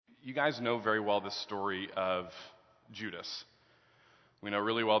You guys know very well the story of Judas. We know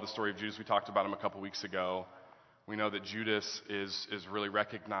really well the story of Judas. We talked about him a couple weeks ago. We know that Judas is really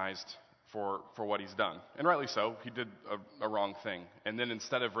recognized for what he's done. And rightly so. He did a wrong thing. And then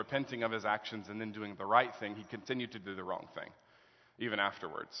instead of repenting of his actions and then doing the right thing, he continued to do the wrong thing, even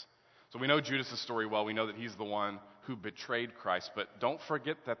afterwards. So we know Judas' story well. We know that he's the one who betrayed Christ. But don't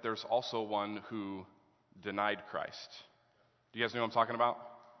forget that there's also one who denied Christ. Do you guys know what I'm talking about?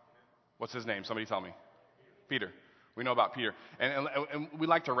 What's his name? Somebody tell me. Peter. We know about Peter. And we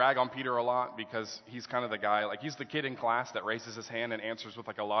like to rag on Peter a lot because he's kind of the guy, like he's the kid in class that raises his hand and answers with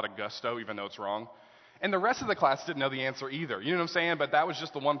like a lot of gusto, even though it's wrong. And the rest of the class didn't know the answer either. You know what I'm saying? But that was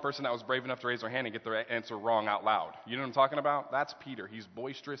just the one person that was brave enough to raise their hand and get the answer wrong out loud. You know what I'm talking about? That's Peter. He's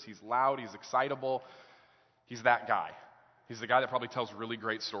boisterous, he's loud, he's excitable. He's that guy. He's the guy that probably tells really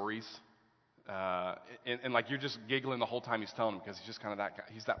great stories. And like you're just giggling the whole time he's telling them because he's just kind of that guy.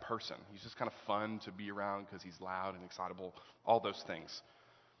 He's that person. He's just kind of fun to be around because he's loud and excitable, all those things.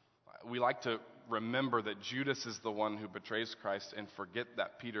 We like to remember that Judas is the one who betrays Christ and forget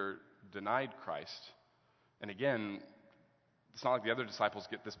that Peter denied Christ. And again, it's not like the other disciples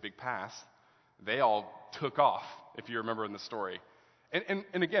get this big pass. They all took off, if you remember in the story.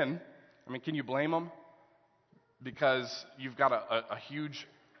 And again, I mean, can you blame them? Because you've got a huge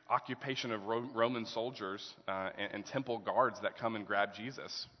occupation of Roman soldiers and temple guards that come and grab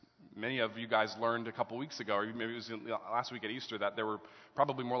Jesus. Many of you guys learned a couple weeks ago, or maybe it was last week at Easter, that there were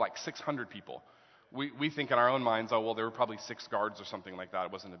probably more like 600 people. We think in our own minds, oh, well, there were probably 6 guards or something like that.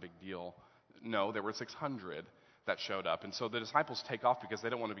 It wasn't a big deal. No, there were 600 that showed up. And so the disciples take off because they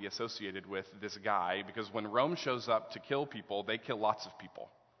don't want to be associated with this guy, because when Rome shows up to kill people, they kill lots of people.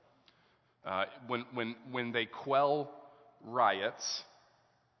 When they quell riots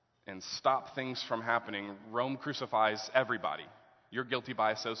and stop things from happening, Rome crucifies everybody. You're guilty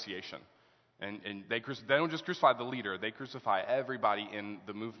by association. And they don't just crucify the leader, they crucify everybody in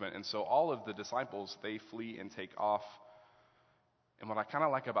the movement. And so all of the disciples, they flee and take off. And what I kind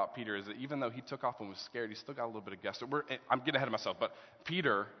of like about Peter is that even though he took off and was scared, he still got a little bit of gusto. I'm getting ahead of myself, but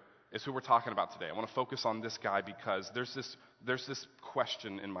Peter is who we're talking about today. I want to focus on this guy because there's this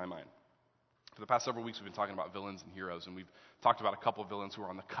question in my mind. For the past several weeks, we've been talking about villains and heroes, and we've talked about a couple of villains who are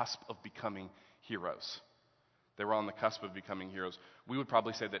on the cusp of becoming heroes. They were on the cusp of becoming heroes. We would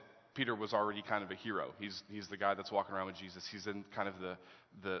probably say that Peter was already kind of a hero. He's the guy that's walking around with Jesus. He's in kind of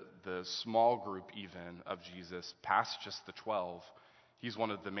the small group even of Jesus, past just the 12. He's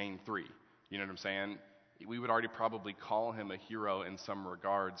one of the main 3. You know what I'm saying? We would already probably call him a hero in some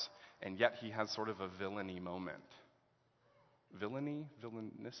regards, and yet he has sort of a villainy moment.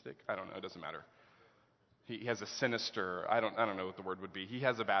 Villainistic? I don't know. It doesn't matter. He has a sinister. I don't know what the word would be. He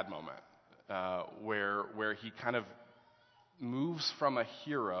has a bad moment where he kind of moves from a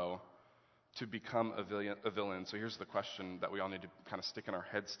hero to become a villain. So here's the question that we all need to kind of stick in our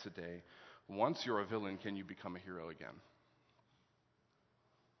heads today. Once you're a villain, can you become a hero again?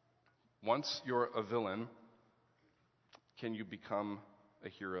 Once you're a villain, can you become a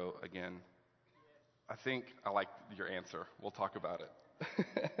hero again? I think I like your answer. We'll talk about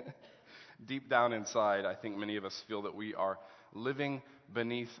it. Deep down inside, I think many of us feel that we are living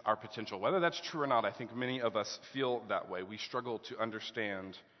beneath our potential. Whether that's true or not, I think many of us feel that way. We struggle to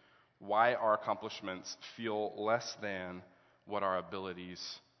understand why our accomplishments feel less than what our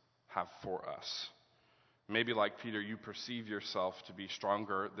abilities have for us. Maybe like Peter, you perceive yourself to be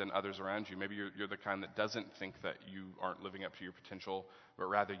stronger than others around you. Maybe you're the kind that doesn't think that you aren't living up to your potential, but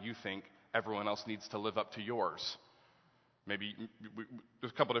rather you think everyone else needs to live up to yours. Maybe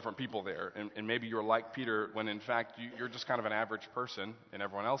there's a couple different people there, and maybe you're like Peter when in fact you're just kind of an average person, and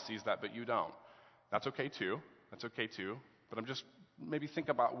everyone else sees that, but you don't. That's okay too. But I'm just maybe think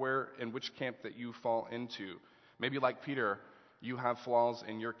about where and which camp that you fall into. Maybe like Peter, you have flaws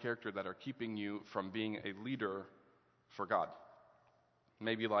in your character that are keeping you from being a leader for God.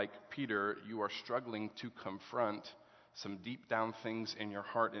 Maybe like Peter, you are struggling to confront some deep down things in your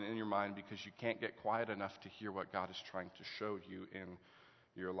heart and in your mind because you can't get quiet enough to hear what God is trying to show you in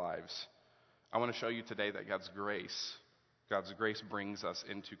your lives. I want to show you today that God's grace brings us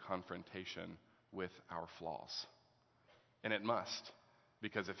into confrontation with our flaws. And it must,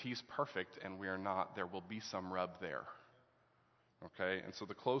 because if he's perfect and we are not, there will be some rub there. Okay, and so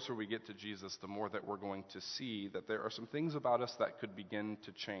the closer we get to Jesus, the more that we're going to see that there are some things about us that could begin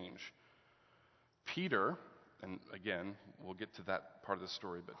to change. Peter, and again, we'll get to that part of the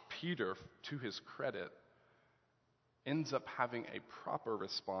story, but Peter, to his credit, ends up having a proper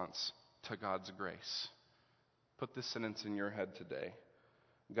response to God's grace. Put this sentence in your head today.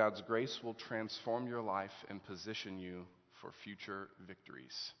 God's grace will transform your life and position you for future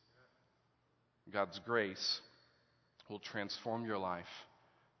victories. God's grace will transform your life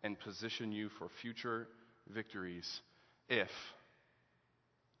and position you for future victories if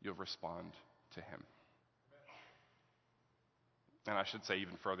you'll respond to him. And I should say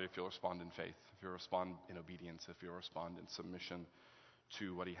even further, if you'll respond in faith, if you'll respond in obedience, if you'll respond in submission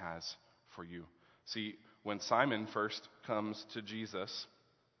to what he has for you. See, when Simon first comes to Jesus,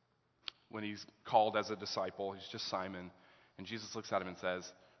 when he's called as a disciple, he's just Simon, and Jesus looks at him and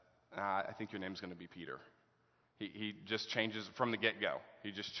says, I think your name's going to be Peter. He just changes from the get-go.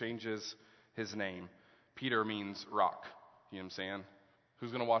 He just changes his name. Peter means rock. You know what I'm saying?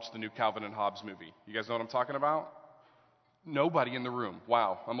 Who's going to watch the new Calvin and Hobbes movie? You guys know what I'm talking about? Nobody in the room.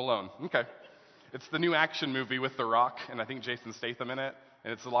 Wow, I'm alone. Okay. It's the new action movie with The Rock, and I think Jason Statham in it,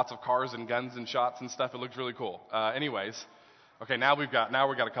 and it's lots of cars and guns and shots and stuff. It looks really cool. Anyways, okay, now we got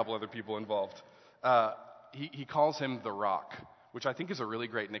a couple other people involved. He calls him The Rock, which I think is a really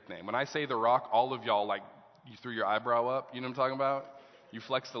great nickname. When I say The Rock, all of y'all, like, you threw your eyebrow up. You know what I'm talking about? You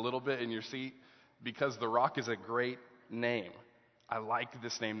flexed a little bit in your seat because The Rock is a great name. I like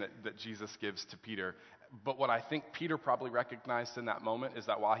this name that Jesus gives to Peter. But what I think Peter probably recognized in that moment is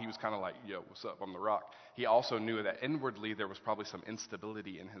that while he was kind of like, yo, what's up, I'm the rock, he also knew that inwardly there was probably some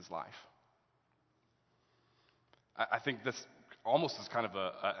instability in his life. I think this almost is kind of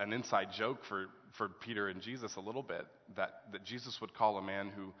an inside joke for Peter and Jesus a little bit, that Jesus would call a man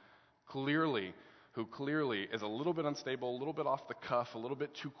who clearly is a little bit unstable, a little bit off the cuff, a little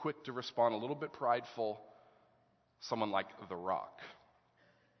bit too quick to respond, a little bit prideful, someone like the rock.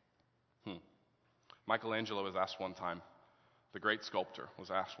 Michelangelo was asked one time, the great sculptor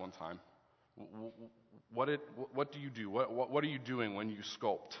was asked one time, what do you do? What are you doing when you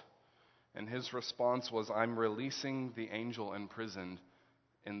sculpt? And his response was, I'm releasing the angel imprisoned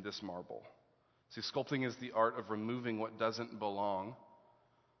in this marble. See, sculpting is the art of removing what doesn't belong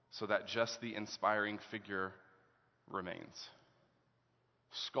so that just the inspiring figure remains.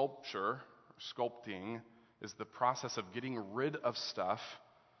 Sculpting, is the process of getting rid of stuff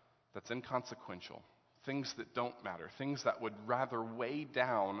that's inconsequential, things that don't matter, things that would rather weigh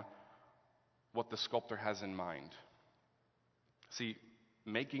down what the sculptor has in mind. See,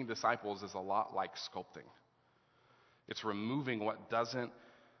 making disciples is a lot like sculpting. It's removing what doesn't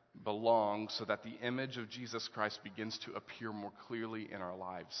belong so that the image of Jesus Christ begins to appear more clearly in our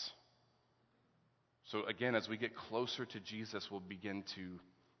lives. So again, as we get closer to Jesus, we'll begin to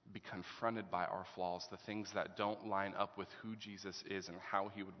be confronted by our flaws, the things that don't line up with who Jesus is and how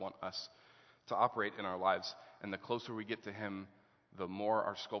he would want us to operate in our lives. And the closer we get to him, the more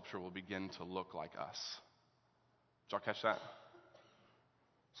our sculpture will begin to look like us. Did y'all catch that?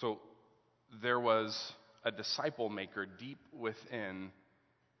 So there was a disciple maker deep within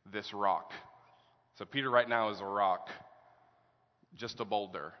this rock. So Peter right now is a rock, just a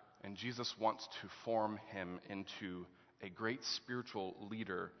boulder. And Jesus wants to form him into a great spiritual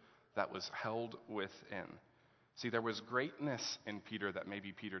leader that was held within. See, there was greatness in Peter that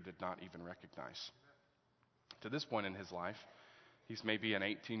maybe Peter did not even recognize. To this point in his life, he's maybe an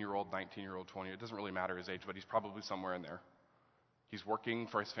 18-year-old, 19-year-old, 20. It doesn't really matter his age, but he's probably somewhere in there. He's working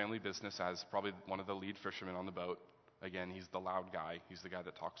for his family business as probably one of the lead fishermen on the boat. Again, he's the loud guy. He's the guy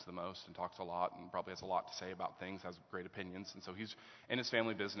that talks the most and talks a lot and probably has a lot to say about things, has great opinions. And so he's in his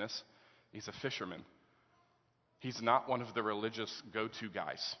family business. He's a fisherman. He's not one of the religious go-to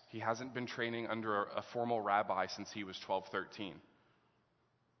guys. He hasn't been training under a formal rabbi since he was 12, 13.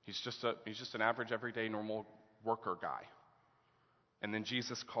 He's just an average, everyday, normal worker guy. And then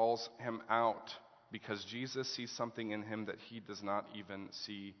Jesus calls him out because Jesus sees something in him that he does not even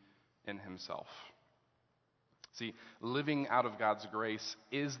see in himself. See, living out of God's grace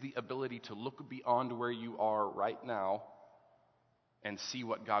is the ability to look beyond where you are right now and see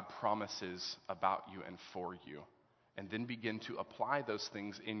what God promises about you and for you. And then begin to apply those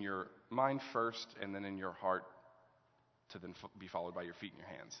things in your mind first and then in your heart to then be followed by your feet and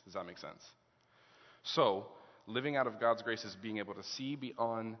your hands. Does that make sense? So, living out of God's grace is being able to see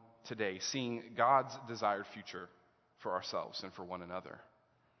beyond today, seeing God's desired future for ourselves and for one another.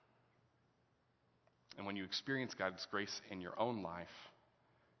 And when you experience God's grace in your own life,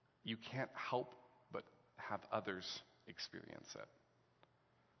 you can't help but have others experience it.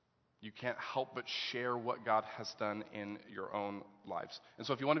 You can't help but share what God has done in your own lives. And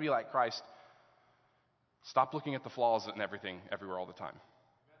so if you want to be like Christ, stop looking at the flaws in everything, everywhere, all the time.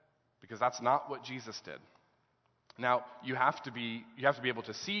 Because that's not what Jesus did. Now, you have to be able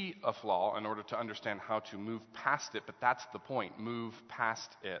to see a flaw in order to understand how to move past it, but that's the point, move past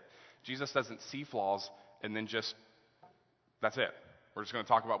it. Jesus doesn't see flaws and then just, that's it. We're just going to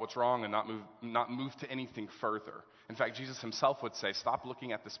talk about what's wrong and not move to anything further. In fact, Jesus himself would say, stop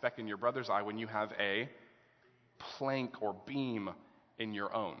looking at the speck in your brother's eye when you have a plank or beam in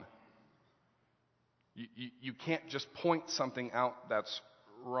your own. You can't just point something out that's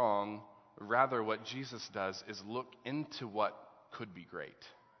wrong. Rather, what Jesus does is look into what could be great.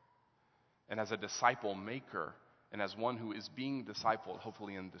 And as a disciple maker, and as one who is being discipled,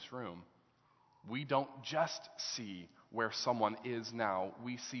 hopefully in this room, we don't just see where someone is now,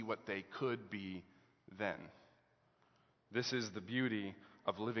 we see what they could be then. This is the beauty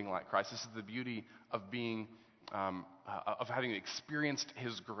of living like Christ. This is the beauty of being, of having experienced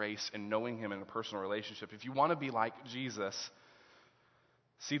his grace and knowing him in a personal relationship. If you want to be like Jesus,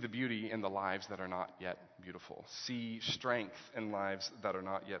 see the beauty in the lives that are not yet beautiful. See strength in lives that are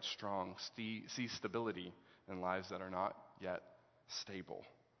not yet strong. See stability in lives that are not yet stable.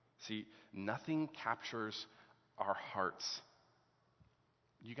 See, nothing captures our hearts.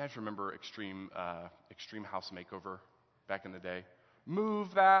 You guys remember Extreme House Makeover back in the day? Move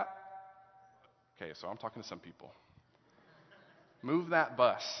that. Okay, so I'm talking to some people. Move that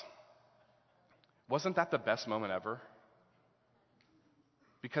bus. Wasn't that the best moment ever?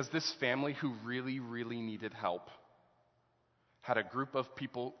 Because this family who really, really needed help had a group of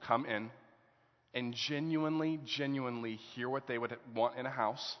people come in and genuinely hear what they would want in a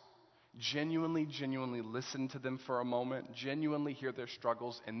house, genuinely listen to them for a moment, genuinely hear their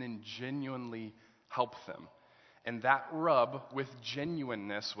struggles, and then genuinely help them. And that rub with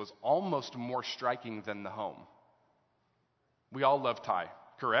genuineness was almost more striking than the home. We all love Ty,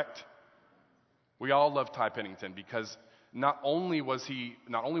 correct? We all love Ty Pennington because not only was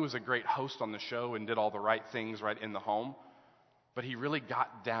a great host on the show and did all the right things right in the home, but he really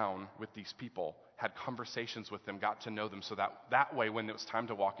got down with these people, had conversations with them, got to know them, so that way when it was time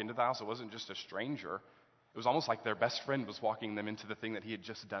to walk into the house, it wasn't just a stranger. It was almost like their best friend was walking them into the thing that he had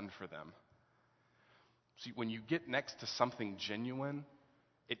just done for them. See, when you get next to something genuine,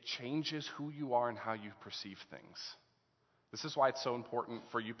 it changes who you are and how you perceive things. This is why it's so important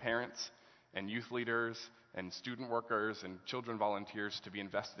for you parents and youth leaders and student workers and children volunteers to be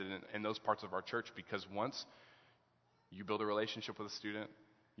invested in those parts of our church, because once you build a relationship with a student,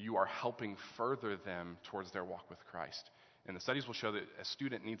 you are helping further them towards their walk with Christ. And the studies will show that a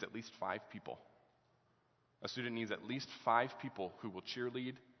student needs at least 5 people. A student needs at least 5 people who will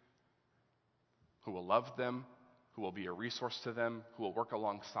cheerlead, who will love them, who will be a resource to them, who will work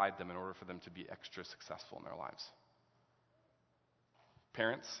alongside them in order for them to be extra successful in their lives.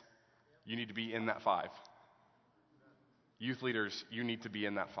 Parents, you need to be in that 5. Youth leaders, you need to be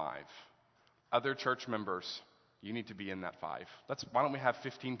in that 5. Other church members, you need to be in that 5. Why don't we have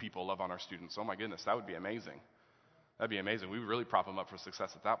 15 people love on our students? Oh my goodness, that would be amazing. That'd be amazing. We would really prop them up for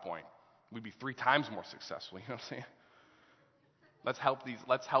success at that point. We'd be 3 times more successful, you know what I'm saying? Let's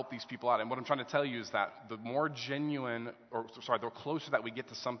help these people out. And what I'm trying to tell you is that the closer that we get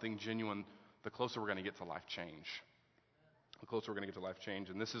to something genuine, the closer we're going to get to life change. The closer we're going to get to life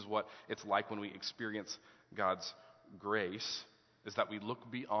change. And this is what it's like when we experience God's grace, is that we look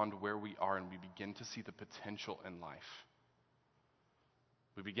beyond where we are and we begin to see the potential in life.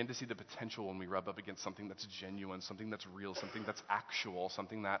 We begin to see the potential when we rub up against something that's genuine, something that's real, something that's actual,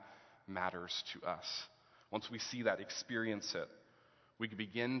 something that matters to us. Once we see that, experience it, we can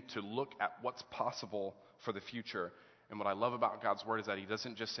begin to look at what's possible for the future. And what I love about God's word is that he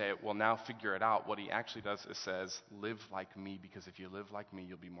doesn't just say, well, now figure it out. What he actually does is says, live like me, because if you live like me,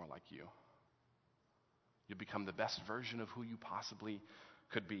 you'll be more like you. You'll become the best version of who you possibly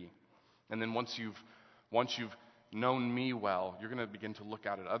could be. And then once you've known me well, you're going to begin to look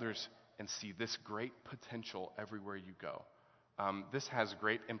out at others and see this great potential everywhere you go. This has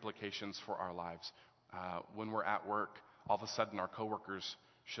great implications for our lives. When we're at work, all of a sudden our coworkers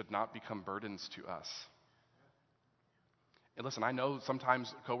should not become burdens to us. And listen, I know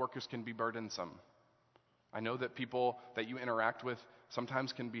sometimes coworkers can be burdensome. I know that people that you interact with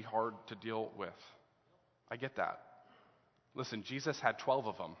sometimes can be hard to deal with. I get that. Listen, Jesus had 12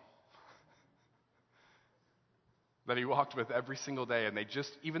 of them that he walked with every single day, and they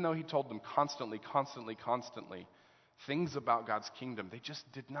just, even though he told them constantly, things about God's kingdom, they just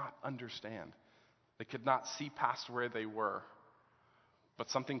did not understand. They could not see past where they were.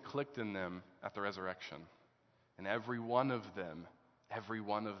 But something clicked in them at the resurrection. And every one of them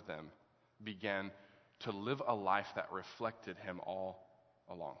began to live a life that reflected him all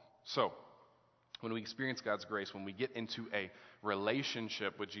along. So, when we experience God's grace, when we get into a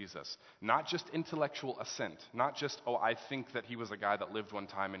relationship with Jesus, not just intellectual assent, not just, oh, I think that he was a guy that lived one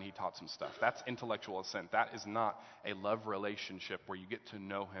time and he taught some stuff. That's intellectual assent. That is not a love relationship where you get to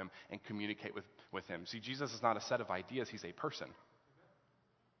know him and communicate with him. See, Jesus is not a set of ideas, he's a person.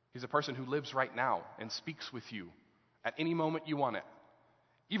 He's a person who lives right now and speaks with you at any moment you want it.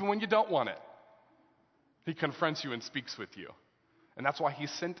 Even when you don't want it, he confronts you and speaks with you. And that's why he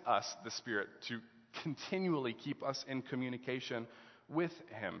sent us the Spirit, to continually keep us in communication with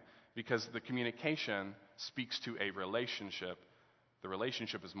him. Because the communication speaks to a relationship. The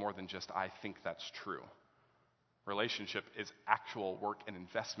relationship is more than just, I think that's true. Relationship is actual work and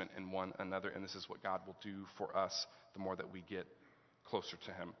investment in one another, and this is what God will do for us the more that we get closer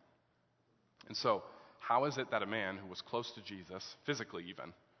to him. And so, how is it that a man who was close to Jesus, physically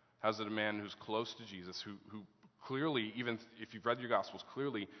even, how is it a man who's close to Jesus, who clearly, even if you've read your Gospels,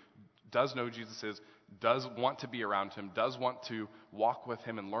 clearly does know who Jesus is, does want to be around him, does want to walk with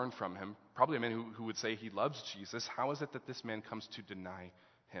him and learn from him, probably a man who would say he loves Jesus, how is it that this man comes to deny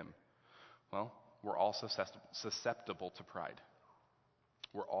him? Well, we're all susceptible to pride.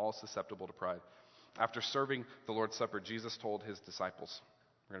 We're all susceptible to pride. After serving the Lord's Supper, Jesus told his disciples,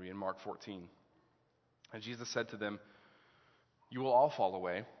 we're going to be in Mark 14, and Jesus said to them, "You will all fall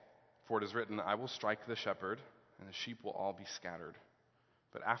away, for it is written, I will strike the shepherd, and the sheep will all be scattered.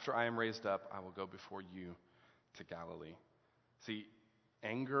 But after I am raised up, I will go before you to Galilee." See,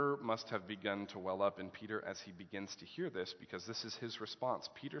 anger must have begun to well up in Peter as he begins to hear this, because this is his response.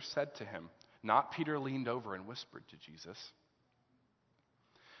 Peter said to him, not Peter leaned over and whispered to Jesus.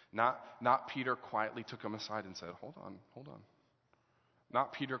 Not Peter quietly took him aside and said, hold on.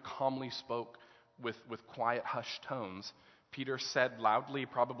 Not Peter calmly spoke with quiet, hushed tones. Peter said loudly,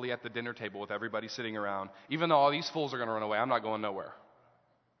 probably at the dinner table with everybody sitting around, even though all these fools are going to run away, I'm not going nowhere.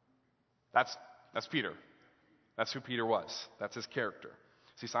 That's Peter. That's who Peter was. That's his character.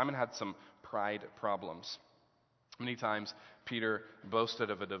 See, Simon had some pride problems. Many times, Peter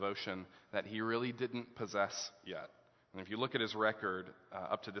boasted of a devotion that he really didn't possess yet. And if you look at his record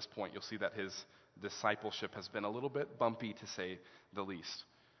up to this point, you'll see that his discipleship has been a little bit bumpy, to say the least.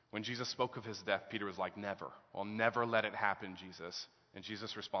 When Jesus spoke of his death, Peter was like, never. I'll never let it happen, Jesus. And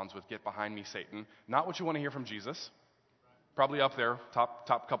Jesus responds with, get behind me, Satan. Not what you want to hear from Jesus. Probably up there,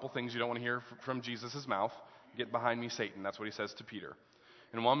 top couple things you don't want to hear from Jesus' mouth. Get behind me, Satan. That's what he says to Peter.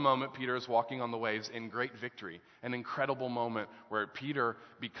 In one moment, Peter is walking on the waves in great victory. An incredible moment where Peter,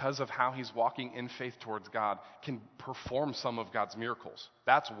 because of how he's walking in faith towards God, can perform some of God's miracles.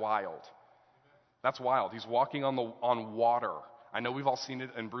 That's wild. That's wild. He's walking on water. I know we've all seen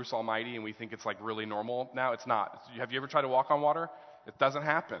it in Bruce Almighty and we think it's like really normal. Now it's not. Have you ever tried to walk on water? It doesn't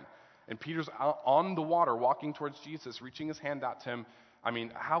happen. And Peter's out on the water walking towards Jesus, reaching his hand out to him. I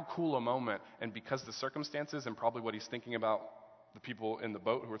mean, how cool a moment. And because the circumstances and probably what he's thinking about, the people in the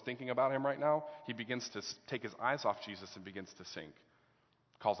boat who are thinking about him right now, he begins to take his eyes off Jesus and begins to sink.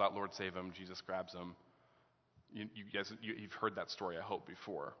 Calls out, Lord, save him. Jesus grabs him. You've heard that story, I hope,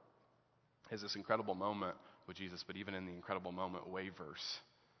 before. Has this incredible moment with Jesus, but even in the incredible moment, wavers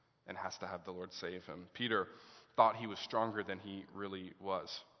and has to have the Lord save him. Peter thought he was stronger than he really was.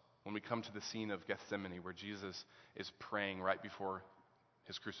 When we come to the scene of Gethsemane, where Jesus is praying right before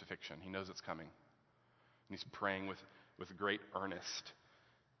his crucifixion, he knows it's coming. And he's praying with great earnest.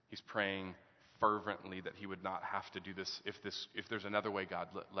 He's praying fervently that he would not have to do this. If there's another way, God,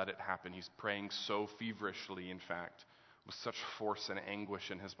 let it happen. He's praying so feverishly, in fact, with such force and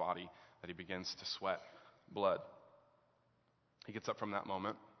anguish in his body that he begins to sweat blood. He gets up from that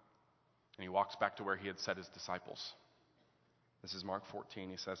moment and he walks back to where he had set his disciples. This is Mark 14.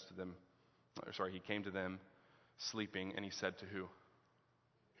 He came to them sleeping, and he said to who?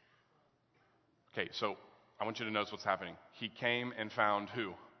 Okay, so I want you to notice what's happening. He came and found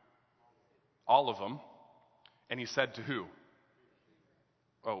who? All of them. And he said to who?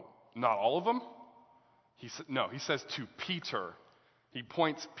 Oh, not all of them? He says to Peter. He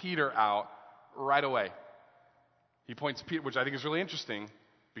points Peter out right away. He points Peter, which I think is really interesting,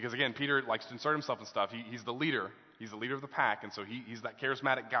 because again, Peter likes to insert himself in stuff. He's the leader. He's the leader of the pack, and so he's that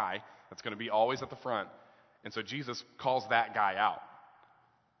charismatic guy that's going to be always at the front. And so Jesus calls that guy out.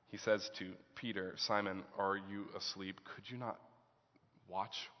 He says to Peter, Simon, are you asleep? Could you not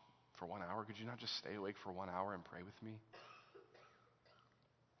watch for 1 hour? Could you not just stay awake for 1 hour and pray with me?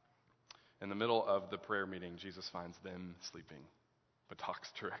 In the middle of the prayer meeting, Jesus finds them sleeping, but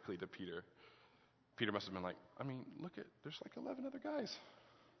talks directly to Peter. Peter must have been like, there's like 11 other guys.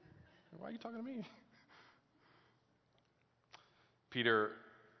 Why are you talking to me? Peter,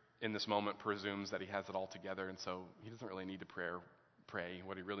 in this moment, presumes that he has it all together, and so he doesn't really need to pray.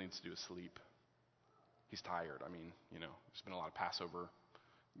 What he really needs to do is sleep. He's tired. There's been a lot of Passover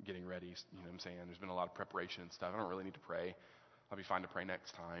getting ready, you know what I'm saying? There's been a lot of preparation and stuff. I don't really need to pray. I'll be fine to pray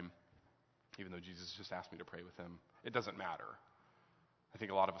next time, even though Jesus just asked me to pray with him. It doesn't matter. I think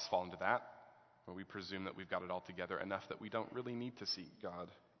a lot of us fall into that, where we presume that we've got it all together enough that we don't really need to seek God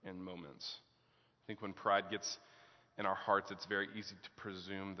in moments. I think when pride gets in our hearts, it's very easy to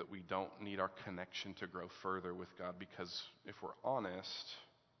presume that we don't need our connection to grow further with God, because if we're honest,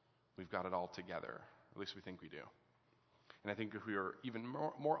 we've got it all together. At least we think we do. And I think if we are even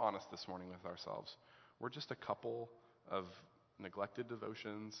more honest this morning with ourselves, we're just a couple of neglected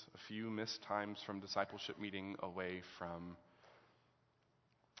devotions, a few missed times from discipleship meeting away from,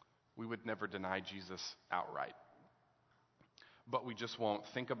 we would never deny Jesus outright. But we just won't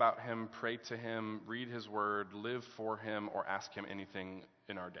think about him, pray to him, read his word, live for him, or ask him anything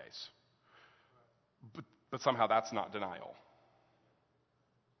in our days. But somehow that's not denial.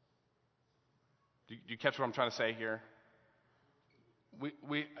 Do you catch what I'm trying to say here?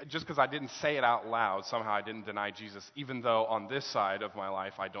 We just because I didn't say it out loud, somehow I didn't deny Jesus, even though on this side of my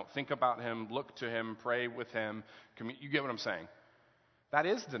life I don't think about him, look to him, pray with him. You get what I'm saying? That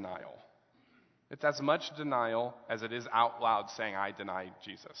is denial. It's as much denial as it is out loud saying, I deny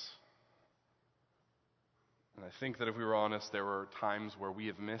Jesus. And I think that if we were honest, there were times where we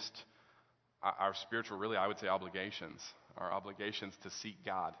have missed our spiritual, really, I would say, obligations. Our obligations to seek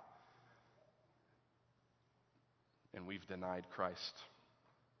God. And we've denied Christ.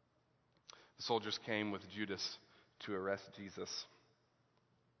 The soldiers came with Judas to arrest Jesus.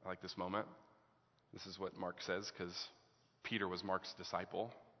 I like this moment. This is what Mark says, because Peter was Mark's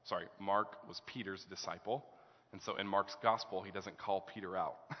disciple. Mark was Peter's disciple. And so in Mark's gospel, he doesn't call Peter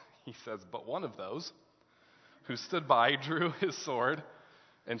out. He says, but one of those who stood by drew his sword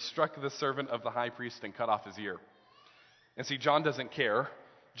and struck the servant of the high priest and cut off his ear. And see, John doesn't care.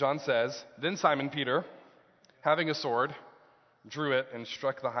 John says, then Simon Peter, having a sword, drew it and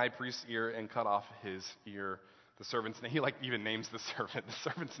struck the high priest's ear and cut off his ear. The servant's name, he even names the servant. The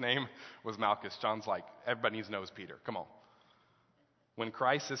servant's name was Malchus. John's like, everybody needs to know is Peter. Come on. When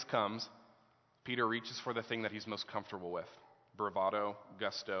crisis comes, Peter reaches for the thing that he's most comfortable with. Bravado,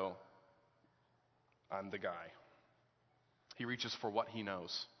 gusto, I'm the guy. He reaches for what he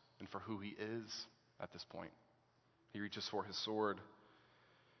knows and for who he is at this point. He reaches for his sword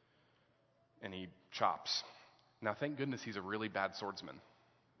and he chops. Now, thank goodness he's a really bad swordsman.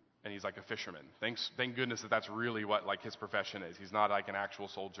 And he's like a fisherman. Thank goodness that's really what his profession is. He's not like an actual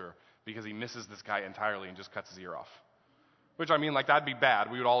soldier, because he misses this guy entirely and just cuts his ear off. Which, that'd be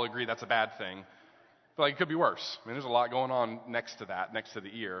bad. We would all agree that's a bad thing. But it could be worse. There's a lot going on next to that, next to the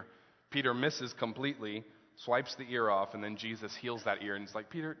ear. Peter misses completely, swipes the ear off, and then Jesus heals that ear. And he's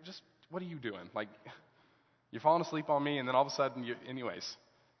like, Peter, just what are you doing? You're falling asleep on me, and then all of a sudden, anyways.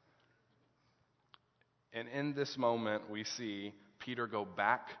 And in this moment, we see Peter go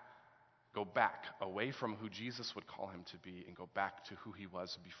back away from who Jesus would call him to be and go back to who he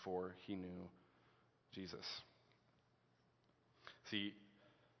was before he knew Jesus. See,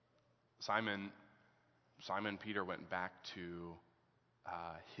 Simon Peter went back to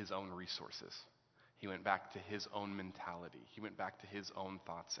his own resources. He went back to his own mentality. He went back to his own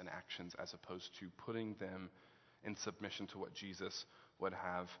thoughts and actions, as opposed to putting them in submission to what Jesus would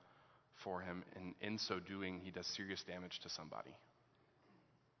have for him. And in so doing, he does serious damage to somebody.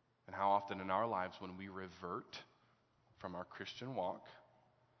 And how often in our lives, when we revert from our Christian walk,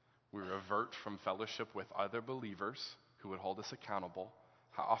 we revert from fellowship with other believers who would hold us accountable,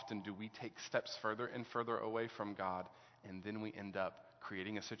 how often do we take steps further and further away from God, and then we end up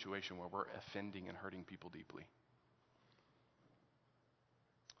creating a situation where we're offending and hurting people deeply?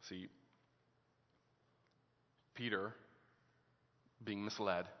 See, Peter, being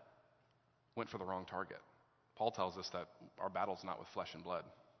misled, went for the wrong target. Paul tells us that our battle's not with flesh and blood.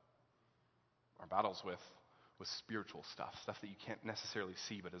 Our battle's with spiritual stuff that you can't necessarily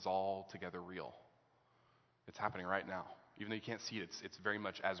see, but is all together real. It's happening right now. Even though you can't see it, it's very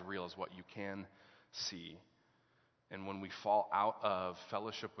much as real as what you can see. And when we fall out of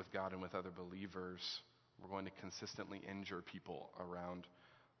fellowship with God and with other believers, we're going to consistently injure people around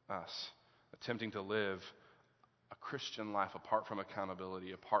us. Attempting to live a Christian life apart from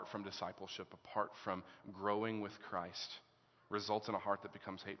accountability, apart from discipleship, apart from growing with Christ, results in a heart that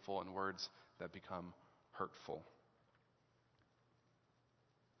becomes hateful and words that become hurtful.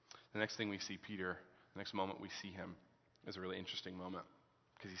 The next thing we see Peter, the next moment we see him, is a really interesting moment,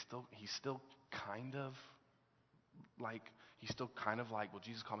 because he's still kind of like, well,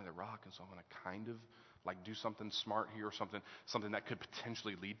 Jesus called me the rock, and so I'm going to kind of do something smart here, or something that could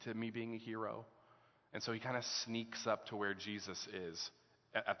potentially lead to me being a hero. And so he kind of sneaks up to where Jesus is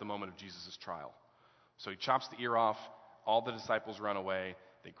at the moment of Jesus' trial. So he chops the ear off. All the disciples run away.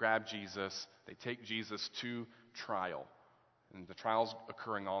 They grab Jesus. They take Jesus to trial. And the trial's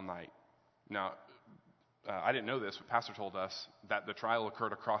occurring all night. Now, I didn't know this, but Pastor told us that the trial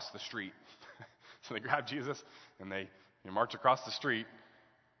occurred across the street. So they grab Jesus, and they march across the street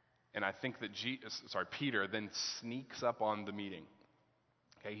And I think that Peter then sneaks up on the meeting.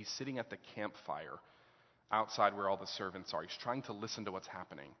 Okay, he's sitting at the campfire outside where all the servants are. He's trying to listen to what's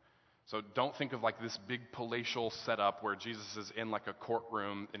happening. So don't think of like this big palatial setup where Jesus is in like a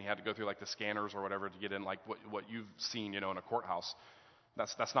courtroom and he had to go through like the scanners or whatever to get in, like what you've seen, in a courthouse.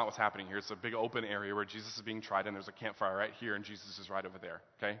 That's not what's happening here. It's a big open area where Jesus is being tried, and there's a campfire right here, and Jesus is right over there.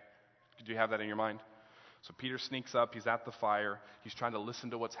 Okay? Do you have that in your mind? So Peter sneaks up. He's at the fire. He's trying to listen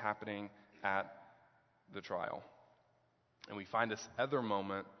to what's happening at the trial. And we find this other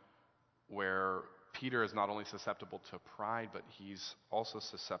moment where Peter is not only susceptible to pride, but he's also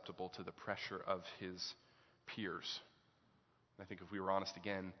susceptible to the pressure of his peers. I think if we were honest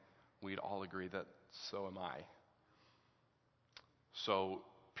again, we'd all agree that so am I. So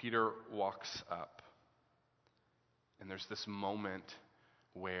Peter walks up, and there's this moment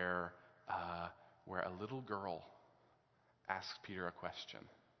where a little girl asks Peter a question.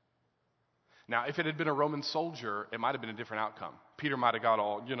 Now, if it had been a Roman soldier, it might have been a different outcome. Peter might have got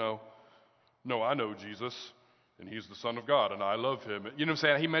all, no, I know Jesus, and he's the Son of God, and I love him. You know what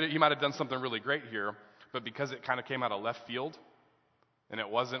I'm saying? He might have done something really great here, but because it kind of came out of left field, and it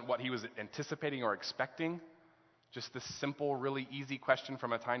wasn't what he was anticipating or expecting, just this simple, really easy question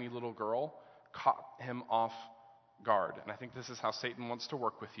from a tiny little girl caught him off guard. And I think this is how Satan wants to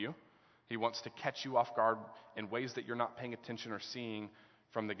work with you. He wants to catch you off guard in ways that you're not paying attention or seeing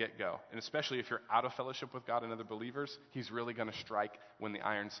from the get-go. And especially if you're out of fellowship with God and other believers, he's really going to strike when the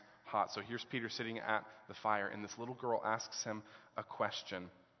iron's hot. So here's Peter sitting at the fire, and this little girl asks him a question.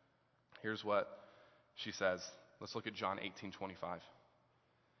 Here's what she says. Let's look at John 18:25.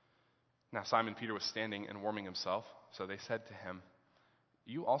 Now Simon Peter was standing and warming himself, so they said to him,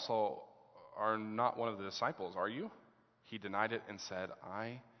 "You also are not one of the disciples, are you?" He denied it and said,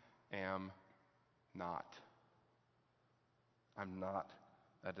 "I am not. I'm not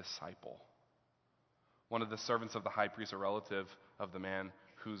a disciple." One of the servants of the high priest, a relative of the man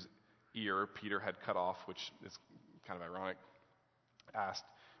whose ear Peter had cut off, which is kind of ironic, asked,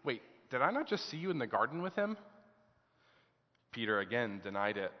 "Wait, did I not just see you in the garden with him?" Peter again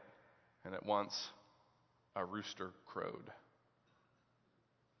denied it, and at once a rooster crowed.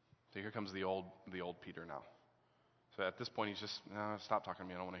 So here comes the old Peter now. So at this point he's just, "No, stop talking to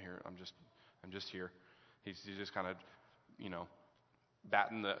me. I don't want to hear it. I'm just here." He's just kind of,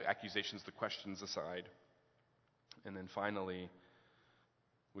 batting the accusations, the questions aside. And then finally,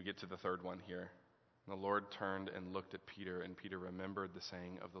 we get to the third one here. The Lord turned and looked at Peter, and Peter remembered the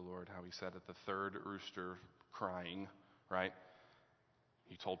saying of the Lord, how he said at the third rooster crying, right?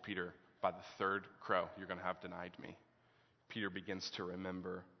 He told Peter, by the third crow, you're going to have denied me. Peter begins to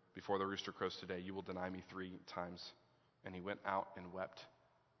remember, before the rooster crows today, you will deny me 3 times. And he went out and wept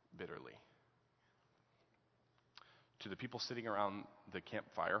bitterly. To the people sitting around the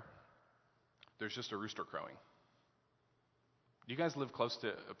campfire, there's just a rooster crowing. Do you guys live close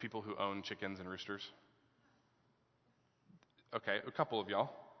to people who own chickens and roosters? Okay, a couple of y'all.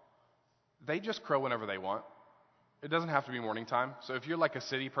 They just crow whenever they want. It doesn't have to be morning time. So if you're like a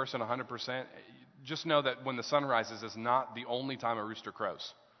city person 100%, just know that when the sun rises is not the only time a rooster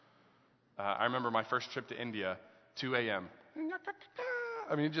crows. I remember my first trip to India, 2 a.m.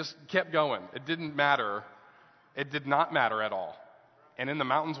 I mean, it just kept going. It didn't matter. It did not matter at all. And in the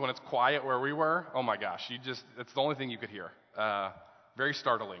mountains when it's quiet where we were, oh my gosh, it's the only thing you could hear. Very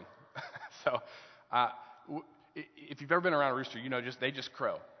startling. So if you've ever been around a rooster, they just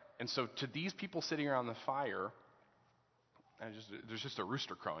crow. And so to these people sitting around the fire, there's just a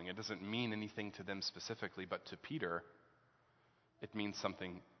rooster crowing. It doesn't mean anything to them specifically, but to Peter, it means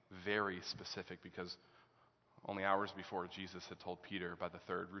something very specific, because only hours before Jesus had told Peter, by the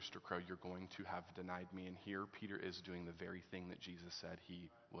third rooster crow, you're going to have denied me. And here Peter is doing the very thing that Jesus said he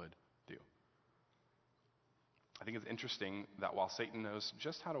would do. I think it's interesting that while Satan knows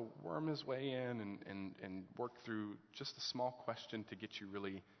just how to worm his way in and work through just a small question to get you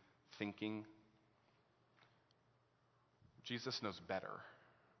really thinking, Jesus knows better.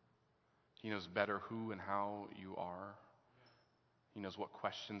 He knows better who and how you are. He knows what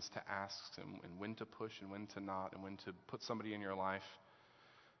questions to ask and when to push and when to not, and when to put somebody in your life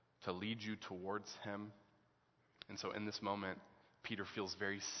to lead you towards him. And so in this moment, Peter feels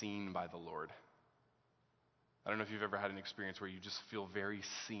very seen by the Lord. I don't know if you've ever had an experience where you just feel very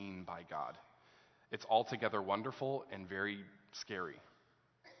seen by God. It's altogether wonderful and very scary.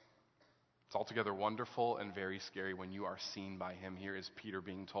 It's altogether wonderful and very scary when you are seen by him. Here is Peter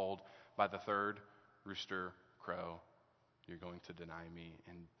being told, by the third rooster crow, you're going to deny me.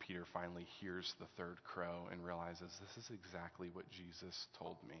 And Peter finally hears the third crow and realizes this is exactly what Jesus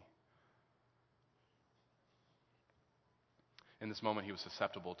told me. In this moment, he was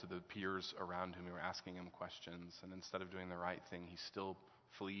susceptible to the peers around him who were asking him questions. And instead of doing the right thing, he still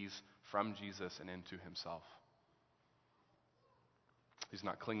flees from Jesus and into himself. He's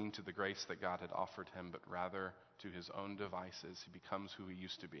not clinging to the grace that God had offered him, but rather to his own devices. He becomes who he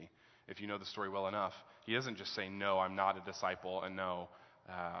used to be. If you know the story well enough, he doesn't just say, no, I'm not a disciple, and no,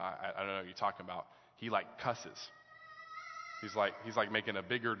 I don't know what you're talking about. He cusses. He's like making a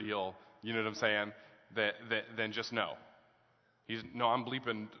bigger deal, you know what I'm saying, than just no. I'm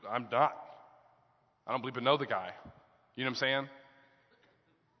bleeping, I'm not. I don't bleeping know the guy. You know what I'm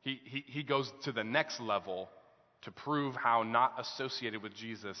saying? He goes to the next level to prove how not associated with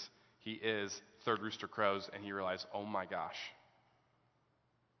Jesus he is. Third rooster crows, and he realized, oh my gosh,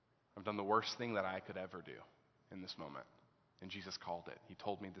 I've done the worst thing that I could ever do in this moment. And Jesus called it. He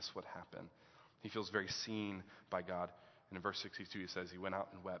told me this would happen. He feels very seen by God. And in verse 62, he says he went out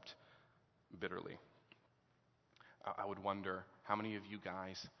and wept bitterly. I would wonder how many of you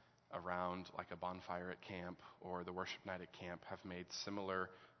guys around like a bonfire at camp or the worship night at camp have made similar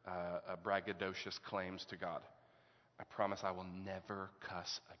braggadocious claims to God. I promise I will never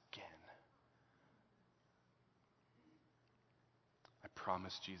cuss again. I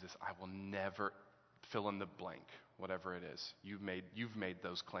promise, Jesus, I will never fill in the blank, whatever it is. You've made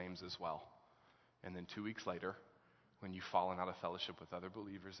those claims as well. And then 2 weeks later, when you've fallen out of fellowship with other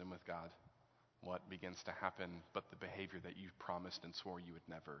believers and with God, what begins to happen but the behavior that you promised and swore you would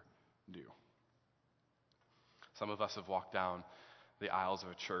never do? Some of us have walked down the aisles of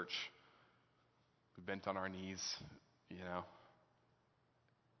a church. We've bent on our knees,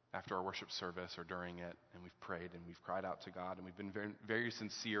 after our worship service or during it, and we've prayed and we've cried out to God, and we've been very, very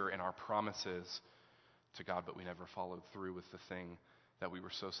sincere in our promises to God, but we never followed through with the thing that we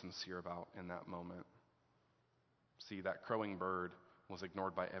were so sincere about in that moment. See, that crowing bird was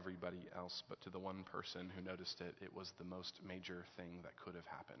ignored by everybody else, but to the one person who noticed it, it was the most major thing that could have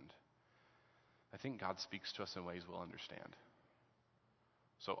happened. I think God speaks to us in ways we'll understand.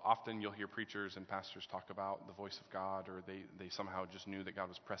 So often you'll hear preachers and pastors talk about the voice of God, or they somehow just knew that God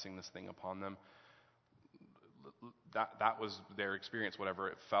was pressing this thing upon them. That was their experience, whatever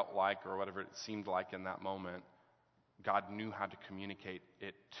it felt like or whatever it seemed like in that moment. God knew how to communicate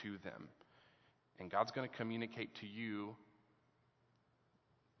it to them. And God's going to communicate to you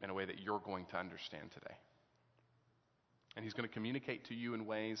in a way that you're going to understand today. And he's going to communicate to you in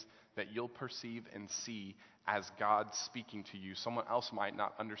ways that you'll perceive and see as God speaking to you. Someone else might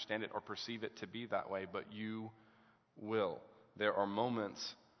not understand it or perceive it to be that way, but you will. There are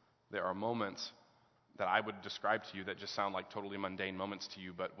moments that I would describe to you that just sound like totally mundane moments to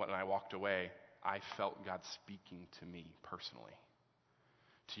you, but when I walked away, I felt God speaking to me personally.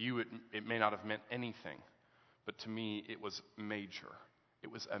 To you, it may not have meant anything, but to me, it was major.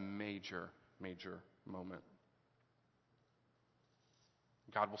 It was a major, major moment.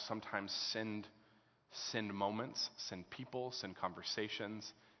 God will sometimes send moments, send people, send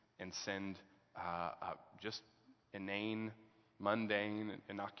conversations, and send just inane, mundane,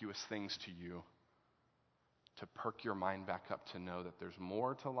 innocuous things to you to perk your mind back up to know that there's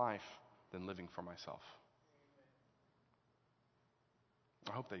more to life than living for myself.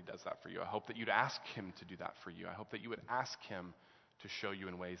 I hope that he does that for you. I hope that you'd ask him to do that for you. I hope that you would ask him to show you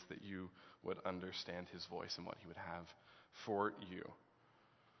in ways that you would understand his voice and what he would have for you.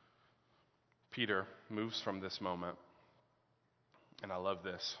 Peter moves from this moment, and I love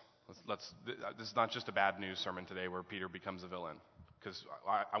this. This is not just a bad news sermon today where Peter becomes a villain, because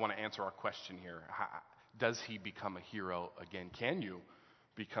I want to answer our question here. Does he become a hero again? Can you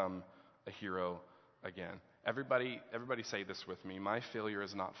become a hero again? Everybody say this with me. My failure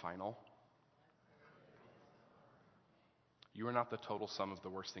is not final. You are not the total sum of the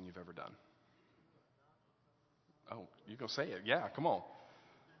worst thing you've ever done. Oh, you go say it. Yeah, come on.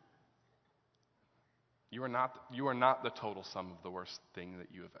 You are not the total sum of the worst thing that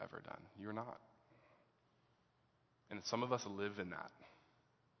you have ever done. You're not. And some of us live in that.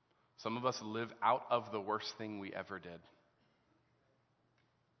 Some of us live out of the worst thing we ever did.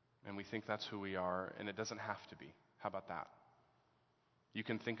 And we think that's who we are, and it doesn't have to be. How about that? You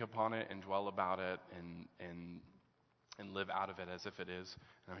can think upon it and dwell about it and live out of it as if it is.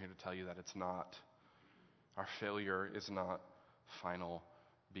 And I'm here to tell you that it's not. Our failure is not final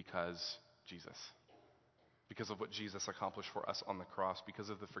because of what Jesus accomplished for us on the cross, because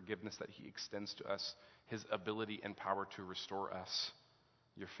of the forgiveness that he extends to us, his ability and power to restore us.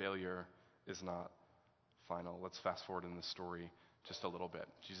 Your failure is not final. Let's fast forward in the story just a little bit.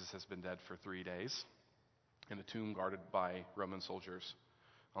 Jesus has been dead for 3 days in a tomb guarded by Roman soldiers.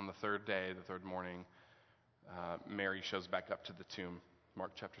 On the third day, the third morning, Mary shows back up to the tomb,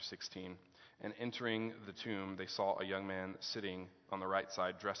 Mark chapter 16. And entering the tomb, they saw a young man sitting on the right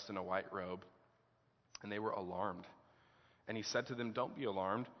side, dressed in a white robe, and they were alarmed. And he said to them, "Don't be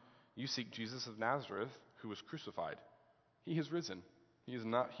alarmed. You seek Jesus of Nazareth, who was crucified. He has risen. He is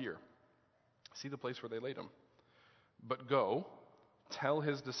not here. See the place where they laid him. But go, tell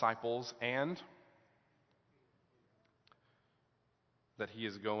his disciples and that he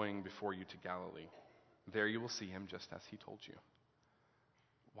is going before you to Galilee. There you will see him just as he told you."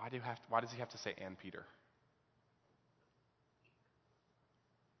 Why does he have to say "and Peter"?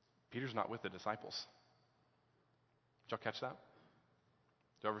 Peter's not with the disciples. Did y'all catch that?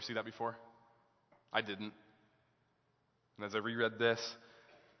 Did you ever see that before? I didn't. And as I reread this,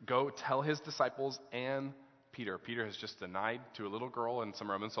 go tell his disciples and Peter. Peter has just denied to a little girl and some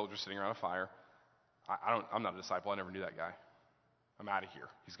Roman soldiers sitting around a fire. I'm not a disciple. I never knew that guy. I'm out of here.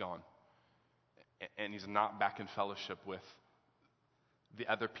 He's gone. And he's not back in fellowship with the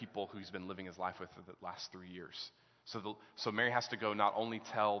other people who he's been living his life with for the last 3 years. So Mary has to go not only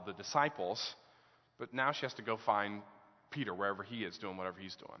tell the disciples, but now she has to go find Peter wherever he is, doing whatever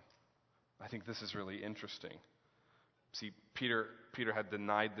he's doing. I think this is really interesting. See, Peter had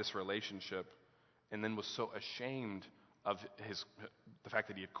denied this relationship and then was so ashamed of the fact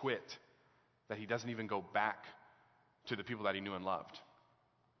that he had quit that he doesn't even go back to the people that he knew and loved.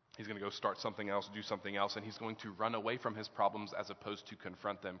 He's going to go start something else, do something else, and he's going to run away from his problems as opposed to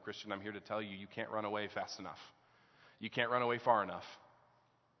confront them. Christian, I'm here to tell you, you can't run away fast enough. You can't run away far enough.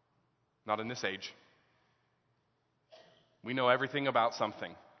 Not in this age. We know everything about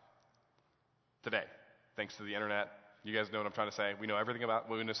something today, thanks to the internet. You guys know what I'm trying to say. We know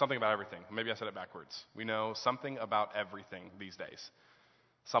something about everything. Maybe I said it backwards. We know something about everything these days.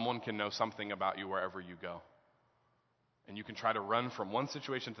 Someone can know something about you wherever you go. And you can try to run from one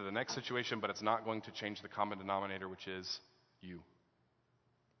situation to the next situation, but it's not going to change the common denominator, which is you.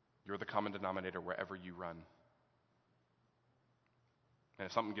 You're the common denominator wherever you run. And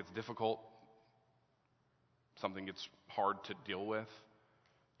if something gets difficult, something gets hard to deal with,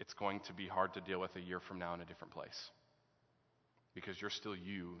 it's going to be hard to deal with a year from now in a different place. Because you're still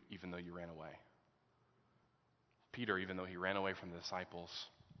you, even though you ran away. Peter, even though he ran away from the disciples,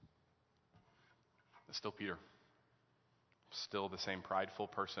 is still Peter. Still the same prideful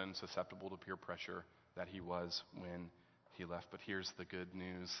person, susceptible to peer pressure that he was when he left. But here's the good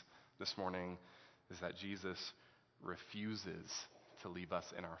news this morning, is that Jesus refuses to leave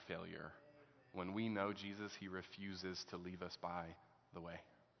us in our failure. When we know Jesus, he refuses to leave us by the way.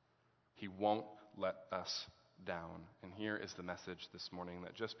 He won't let us down. And here is the message this morning,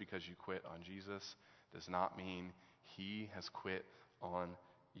 that just because you quit on Jesus does not mean he has quit on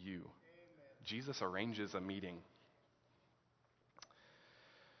you. Amen. Jesus arranges a meeting.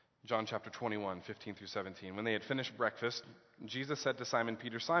 John chapter 21, 15 through 17. When they had finished breakfast, Jesus said to Simon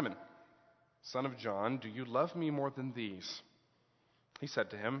Peter, "Simon, son of John, do you love me more than these?" He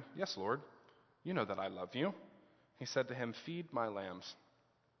said to him, "Yes, Lord, you know that I love you." He said to him, "Feed my lambs."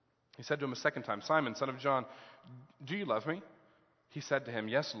 He said to him a second time, "Simon, son of John, do you love me?" He said to him,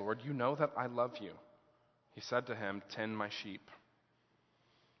 "Yes, Lord, you know that I love you." He said to him, "Tend my sheep."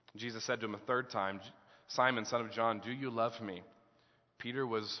 Jesus said to him a third time, "Simon, son of John, do you love me?" Peter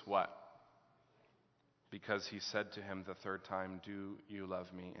was what? Because he said to him the third time, "Do you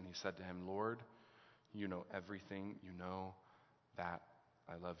love me?" And he said to him, "Lord, you know everything. You know that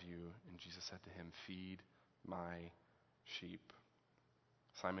I love you." And Jesus said to him, "Feed my sheep."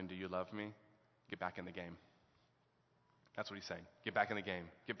 Simon, do you love me? Get back in the game. That's what he's saying. Get back in the game.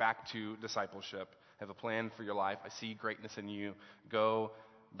 Get back to discipleship. Have a plan for your life. I see greatness in you. Go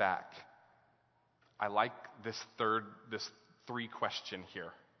back. I like this three question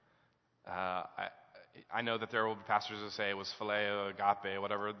here. I know that there will be pastors who say it was phileo, agape,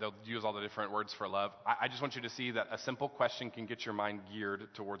 whatever. They'll use all the different words for love. I just want you to see that a simple question can get your mind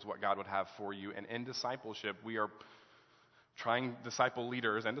geared towards what God would have for you. And in discipleship, we are trying, disciple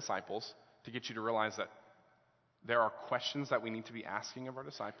leaders and disciples, to get you to realize that there are questions that we need to be asking of our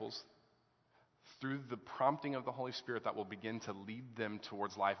disciples through the prompting of the Holy Spirit that will begin to lead them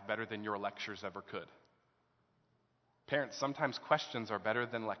towards life better than your lectures ever could. Parents, sometimes questions are better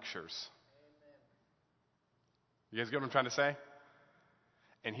than lectures. You guys get what I'm trying to say?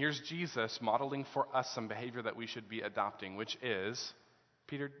 And here's Jesus modeling for us some behavior that we should be adopting, which is,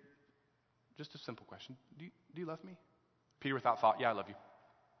 Peter, just a simple question. Do you love me? Peter without thought, "Yeah, I love you."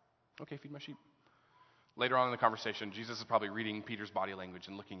 "Okay, feed my sheep." Later on in the conversation, Jesus is probably reading Peter's body language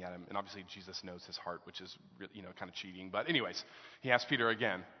and looking at him, and obviously Jesus knows his heart, which is, kind of cheating. But anyways, he asks Peter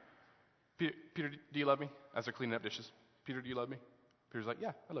again, Peter, do you love me? As they're cleaning up dishes. "Peter, do you love me?" Peter's like,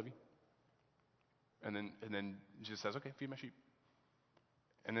 "Yeah, I love you." And then Jesus says, "Okay, feed my sheep."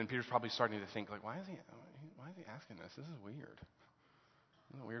 And then Peter's probably starting to think, like, why is he asking this? This is weird.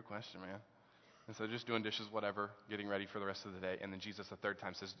 This is a weird question, man. And so just doing dishes, whatever, getting ready for the rest of the day. And then Jesus the third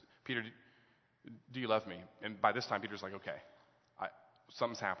time says, Peter, do you love me? And by this time, Peter's like, okay,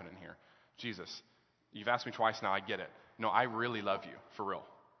 something's happening here. Jesus, you've asked me twice now, I get it. No, I really love you, for real.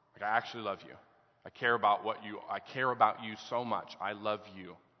 Like, I actually love you. I care about you so much. I love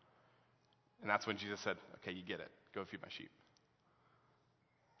you. And that's when Jesus said, okay, you get it. Go feed my sheep.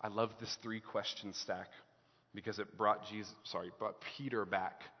 I love this 3-question stack because it brought Peter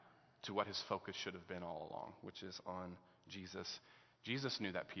back to what his focus should have been all along, which is on Jesus. Jesus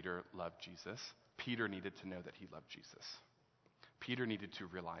knew that Peter loved Jesus. Peter needed to know that he loved Jesus. Peter needed to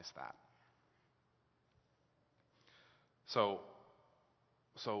realize that. So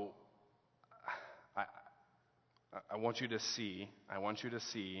I want you to see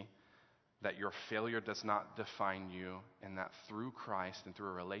that your failure does not define you, and that through Christ and through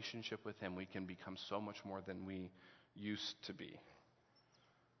a relationship with him, we can become so much more than we used to be.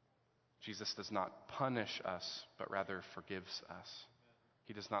 Jesus does not punish us, but rather forgives us.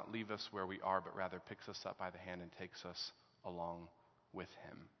 He does not leave us where we are, but rather picks us up by the hand and takes us along with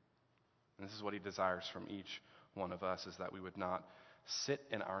him. And this is what he desires from each one of us, is that we would not sit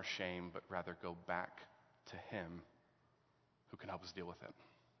in our shame, but rather go back to him who can help us deal with it.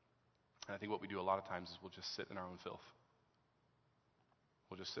 And I think what we do a lot of times is we'll just sit in our own filth.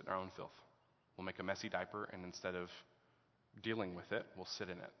 We'll just sit in our own filth. We'll make a messy diaper, and instead of dealing with it, we'll sit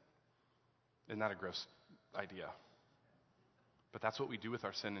in it. Isn't that a gross idea? But that's what we do with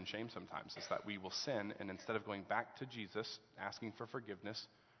our sin and shame sometimes, is that we will sin, and instead of going back to Jesus, asking for forgiveness,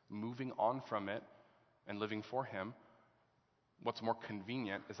 moving on from it, and living for him, what's more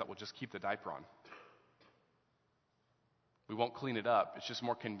convenient is that we'll just keep the diaper on. We won't clean it up. It's just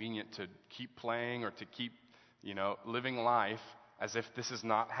more convenient to keep playing or to keep, living life as if this is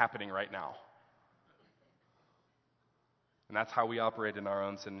not happening right now. And that's how we operate in our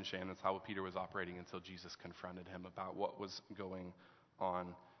own sin and shame. That's how Peter was operating until Jesus confronted him about what was going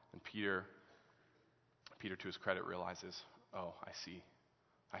on. And Peter, to his credit, realizes, oh, I see.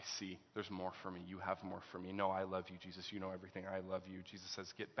 There's more for me. You have more for me. No, I love you, Jesus. You know everything. I love you. Jesus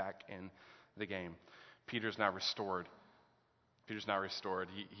says, get back in the game. Peter's now restored.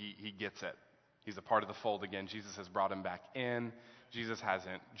 He gets it. He's a part of the fold again. Jesus has brought him back in. Jesus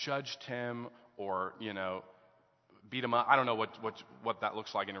hasn't judged him or, beat him up. I don't know what that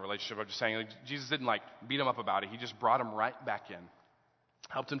looks like in a relationship. I'm just saying, Jesus didn't beat him up about it. He just brought him right back in.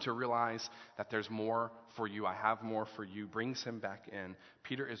 Helped him to realize that there's more for you. I have more for you. Brings him back in.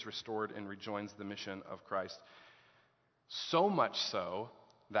 Peter is restored and rejoins the mission of Christ. So much so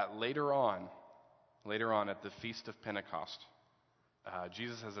that later on at the Feast of Pentecost,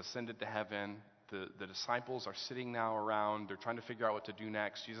 Jesus has ascended to heaven. The disciples are sitting now around. They're trying to figure out what to do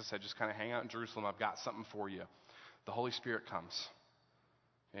next. Jesus said, just kind of hang out in Jerusalem. I've got something for you. The Holy Spirit comes.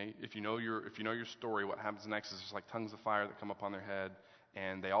 Okay? If you know your story, what happens next is there's like tongues of fire that come up on their head,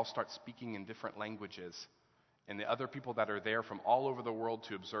 and they all start speaking in different languages. And the other people that are there from all over the world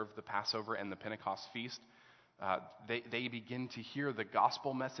to observe the Passover and the Pentecost feast, they begin to hear the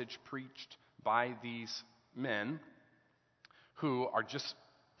gospel message preached by these men who are just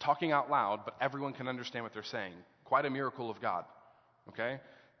talking out loud, but everyone can understand what they're saying. Quite a miracle of God. Okay?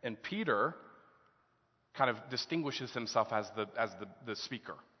 And Peter kind of distinguishes himself as the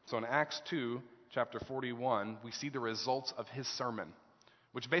speaker. So in Acts 2, chapter 41, we see the results of his sermon,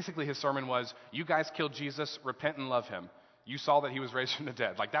 which basically his sermon was, you guys killed Jesus, repent and love him. You saw that he was raised from the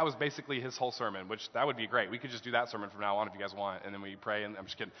dead. That was basically his whole sermon, which that would be great. We could just do that sermon from now on if you guys want, and then we pray, and I'm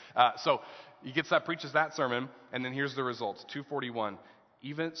just kidding. So he preaches that sermon, and then here's the results, 2:41.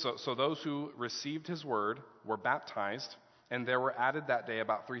 So those who received his word were baptized, and there were added that day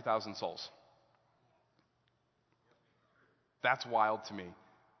about 3,000 souls. That's wild to me.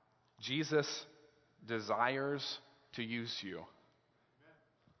 Jesus desires to use you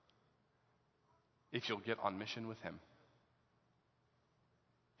if you'll get on mission with him.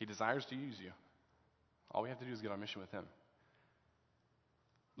 He desires to use you. All we have to do is get on mission with him.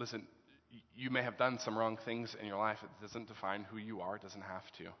 Listen, you may have done some wrong things in your life. It doesn't define who you are. It doesn't have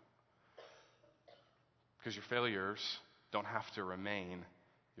to. Because your failures don't have to remain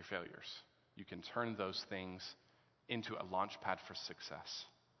your failures. You can turn those things into a launch pad for success.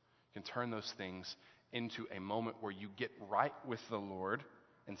 You can turn those things into a moment where you get right with the Lord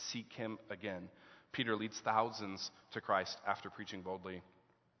and seek him again. Peter leads thousands to Christ after preaching boldly.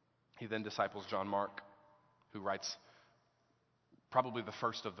 He then disciples John Mark, who writes probably the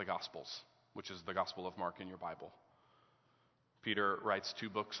first of the Gospels, which is the Gospel of Mark in your Bible. Peter writes 2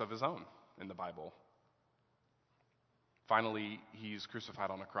 books of his own in the Bible. Finally, he's crucified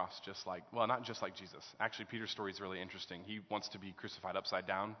on a cross not just like Jesus. Actually, Peter's story is really interesting. He wants to be crucified upside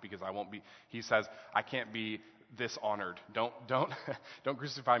down because he says, I can't be dishonored. Don't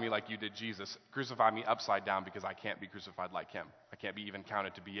crucify me like you did Jesus. Crucify me upside down because I can't be crucified like him. I can't be even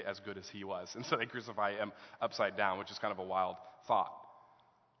counted to be as good as he was. And so they crucify him upside down, which is kind of a wild thought.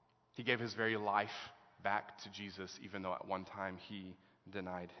 He gave his very life back to Jesus, even though at one time he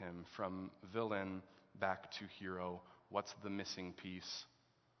denied him. From villain back to hero. What's the missing piece?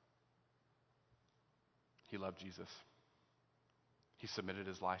 He loved Jesus. He submitted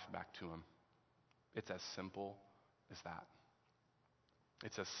his life back to him. It's as simple as that.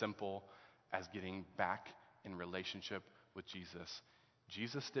 It's as simple as getting back in relationship with Jesus.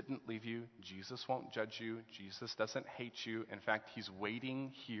 Jesus didn't leave you. Jesus won't judge you. Jesus doesn't hate you. In fact, he's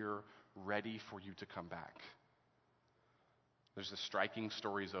waiting here ready for you to come back. There's the striking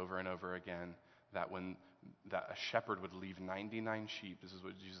stories over and over again that a shepherd would leave 99 sheep. This is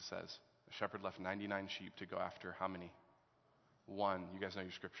what Jesus says. A shepherd left 99 sheep to go after how many? One. You guys know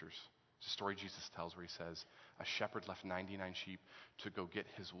your scriptures. It's a story Jesus tells where he says, a shepherd left 99 sheep to go get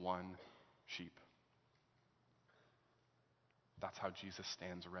his one sheep. That's how Jesus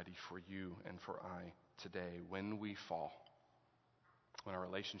stands ready for you and for I today. When we fall, when our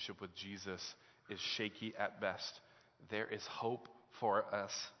relationship with Jesus is shaky at best, there is hope for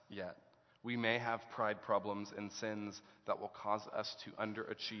us yet. We may have pride problems and sins that will cause us to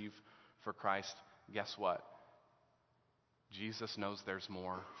underachieve for Christ. Guess what? Jesus knows there's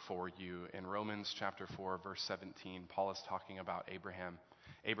more for you. In Romans chapter 4, verse 17, Paul is talking about Abraham.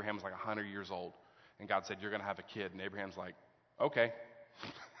 Abraham was like 100 years old, and God said, you're going to have a kid. And Abraham's like, okay.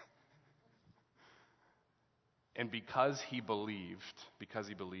 And because he believed,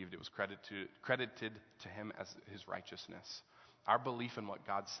 it was credited to him as his righteousness. Our belief in what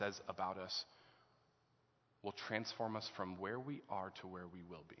God says about us will transform us from where we are to where we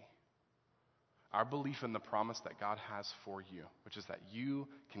will be. Our belief in the promise that God has for you, which is that you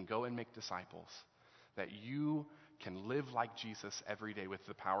can go and make disciples, that you can live like Jesus every day with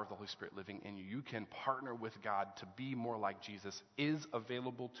the power of the Holy Spirit living in you. You can partner with God to be more like Jesus, is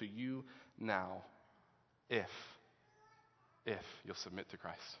available to you now if you'll submit to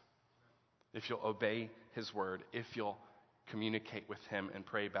Christ, if you'll obey his word, if you'll communicate with him and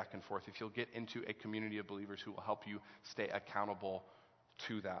pray back and forth, if you'll get into a community of believers who will help you stay accountable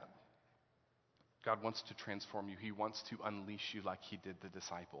to that. God wants to transform you. He wants to unleash you like he did the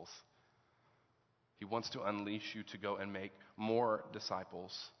disciples. He wants to unleash you to go and make more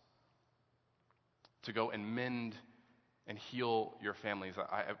disciples, to go and mend and heal your families.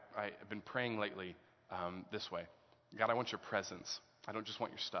 I've been praying lately this way. God, I want your presence. I don't just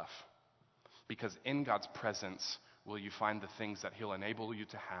want your stuff. Because in God's presence will you find the things that he'll enable you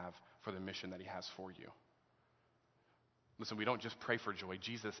to have for the mission that he has for you. Listen, we don't just pray for joy.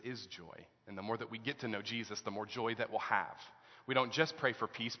 Jesus is joy. And the more that we get to know Jesus, the more joy that we'll have. We don't just pray for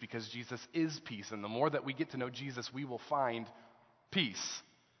peace because Jesus is peace. And the more that we get to know Jesus, we will find peace.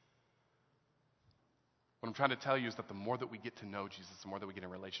 What I'm trying to tell you is that the more that we get to know Jesus, the more that we get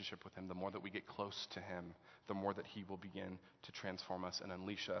in relationship with him, the more that we get close to him, the more that he will begin to transform us and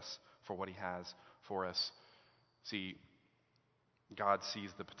unleash us for what he has for us. See, God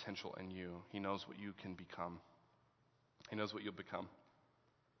sees the potential in you. He knows what you can become. He knows what you'll become.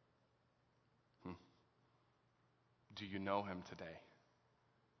 Do you know him today?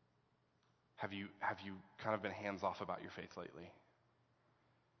 Have you kind of been hands off about your faith lately?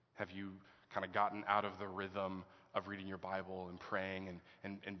 Have you kind of gotten out of the rhythm of reading your Bible and praying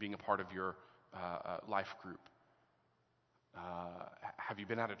and being a part of your life group? Have you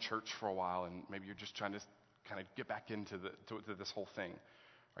been out of church for a while and maybe you're just trying to kind of get back into to this whole thing?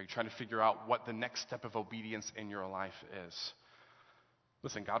 Are you trying to figure out what the next step of obedience in your life is?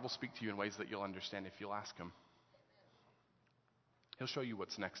 Listen, God will speak to you in ways that you'll understand if you'll ask him. He'll show you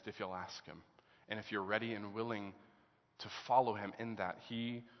what's next if you'll ask him. And if you're ready and willing to follow him in that,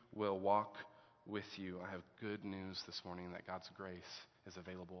 he will walk with you. I have good news this morning that God's grace is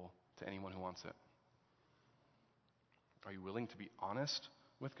available to anyone who wants it. Are you willing to be honest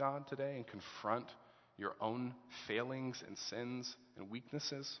with God today and confront your own failings and sins and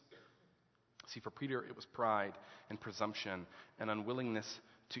weaknesses? See, for Peter, it was pride and presumption and unwillingness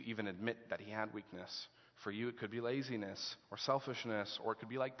to even admit that he had weakness. For you, it could be laziness or selfishness, or it could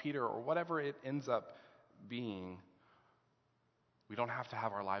be like Peter, or whatever it ends up being. We don't have to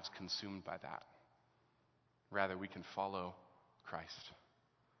have our lives consumed by that. Rather, we can follow Christ.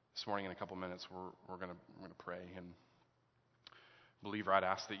 This morning, in a couple minutes, we're going to pray. And believer, I'd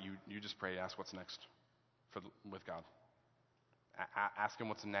ask that you just pray, ask what's next with God. Ask him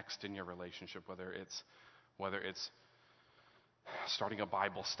what's next in your relationship, whether it's starting a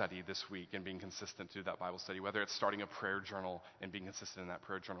Bible study this week and being consistent through that Bible study, whether it's starting a prayer journal and being consistent in that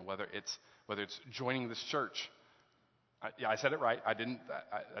prayer journal, whether it's joining this church. I said it right. I didn't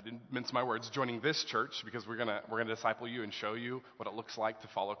mince my words. Joining this church, because we're gonna disciple you and show you what it looks like to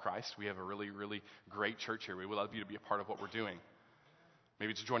follow Christ. We have a really, really great church here. We would love you to be a part of what we're doing.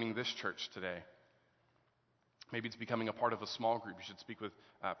 Maybe it's joining this church today. Maybe it's becoming a part of a small group. You should speak with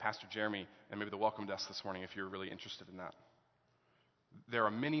Pastor Jeremy and maybe the welcome desk this morning if you're really interested in that. There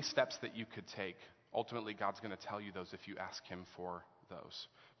are many steps that you could take. Ultimately, God's going to tell you those if you ask him for those,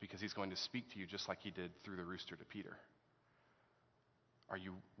 because he's going to speak to you just like he did through the rooster to Peter. Are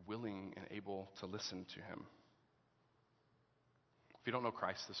you willing and able to listen to him? If you don't know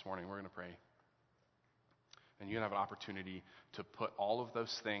Christ this morning, we're going to pray. And you have an opportunity to put all of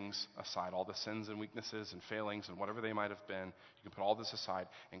those things aside, all the sins and weaknesses and failings and whatever they might have been. You can put all this aside,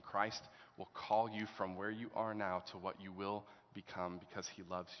 and Christ will call you from where you are now to what you will become because he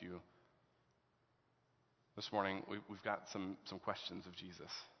loves you. This morning, we've got some questions of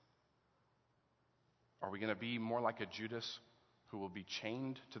Jesus. Are we going to be more like a Judas who will be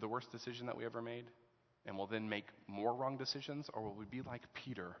chained to the worst decision that we ever made and will then make more wrong decisions? Or will we be like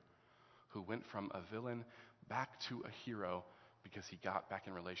Peter, who went from a villain back to a hero because he got back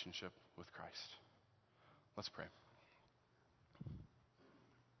in relationship with Christ? Let's pray.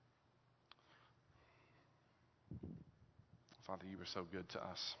 Father, you are so good to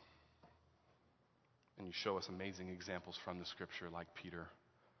us. And you show us amazing examples from the scripture like Peter.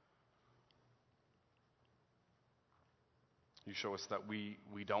 You show us that we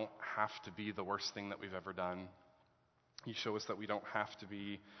don't have to be the worst thing that we've ever done. You show us that we don't have to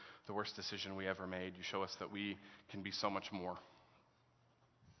be the worst decision we ever made. You show us that we can be so much more.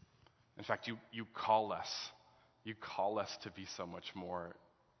 In fact, you call us. You call us to be so much more.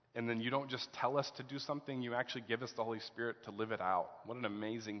 And then you don't just tell us to do something, you actually give us the Holy Spirit to live it out. What an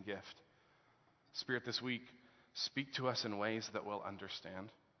amazing gift. Spirit, this week, speak to us in ways that we'll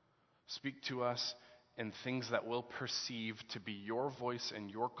understand. Speak to us in things that we'll perceive to be your voice and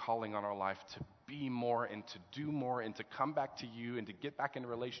your calling on our life, to be more and to do more and to come back to you and to get back in a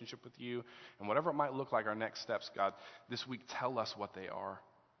relationship with you. And whatever it might look like, our next steps, God, this week, tell us what they are.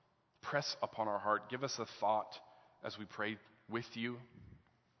 Press upon our heart. Give us a thought as we pray with you,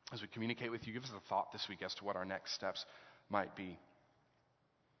 as we communicate with you. Give us a thought this week as to what our next steps might be.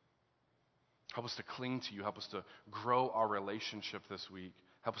 Help us to cling to you. Help us to grow our relationship this week.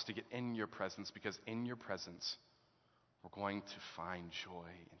 Help us to get in your presence, because in your presence, we're going to find joy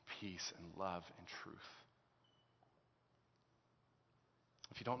and peace and love and truth.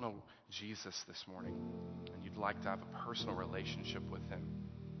 If you don't know Jesus this morning and you'd like to have a personal relationship with him,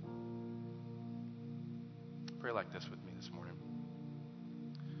 pray like this with me this morning.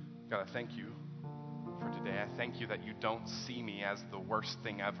 God, I thank you for today. I thank you that you don't see me as the worst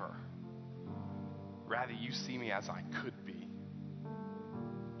thing ever. Rather, you see me as I could be.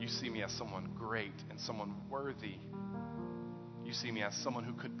 You see me as someone great and someone worthy. You see me as someone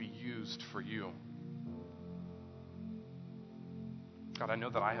who could be used for you. God, I know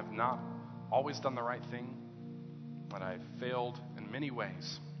that I have not always done the right thing, that I've failed in many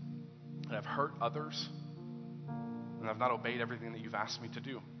ways, and I've hurt others, and I've not obeyed everything that you've asked me to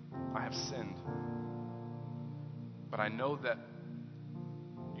do. I have sinned. But I know that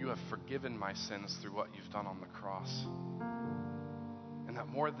you have forgiven my sins through what you've done on the cross. And that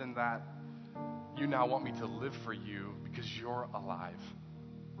more than that, you now want me to live for you because you're alive.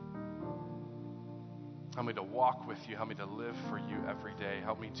 Help me to walk with you. Help me to live for you every day.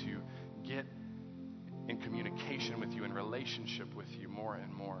 Help me to get in communication with you, in relationship with you more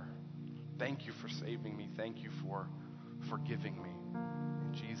and more. Thank you for saving me. Thank you for forgiving me.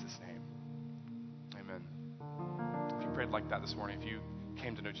 In Jesus' name, amen. If you prayed like that this morning, if you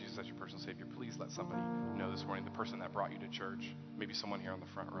came to know Jesus as your personal Savior, please let somebody know this morning, the person that brought you to church, maybe someone here on the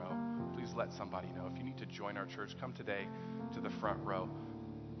front row. Please let somebody know. If you need to join our church, come today to the front row.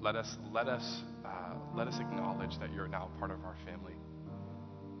 Let us acknowledge that you're now part of our family.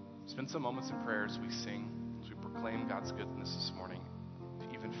 Spend some moments in prayer as we sing, as we proclaim God's goodness this morning, to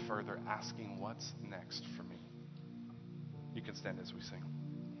even further asking what's next for me. You can stand as we sing.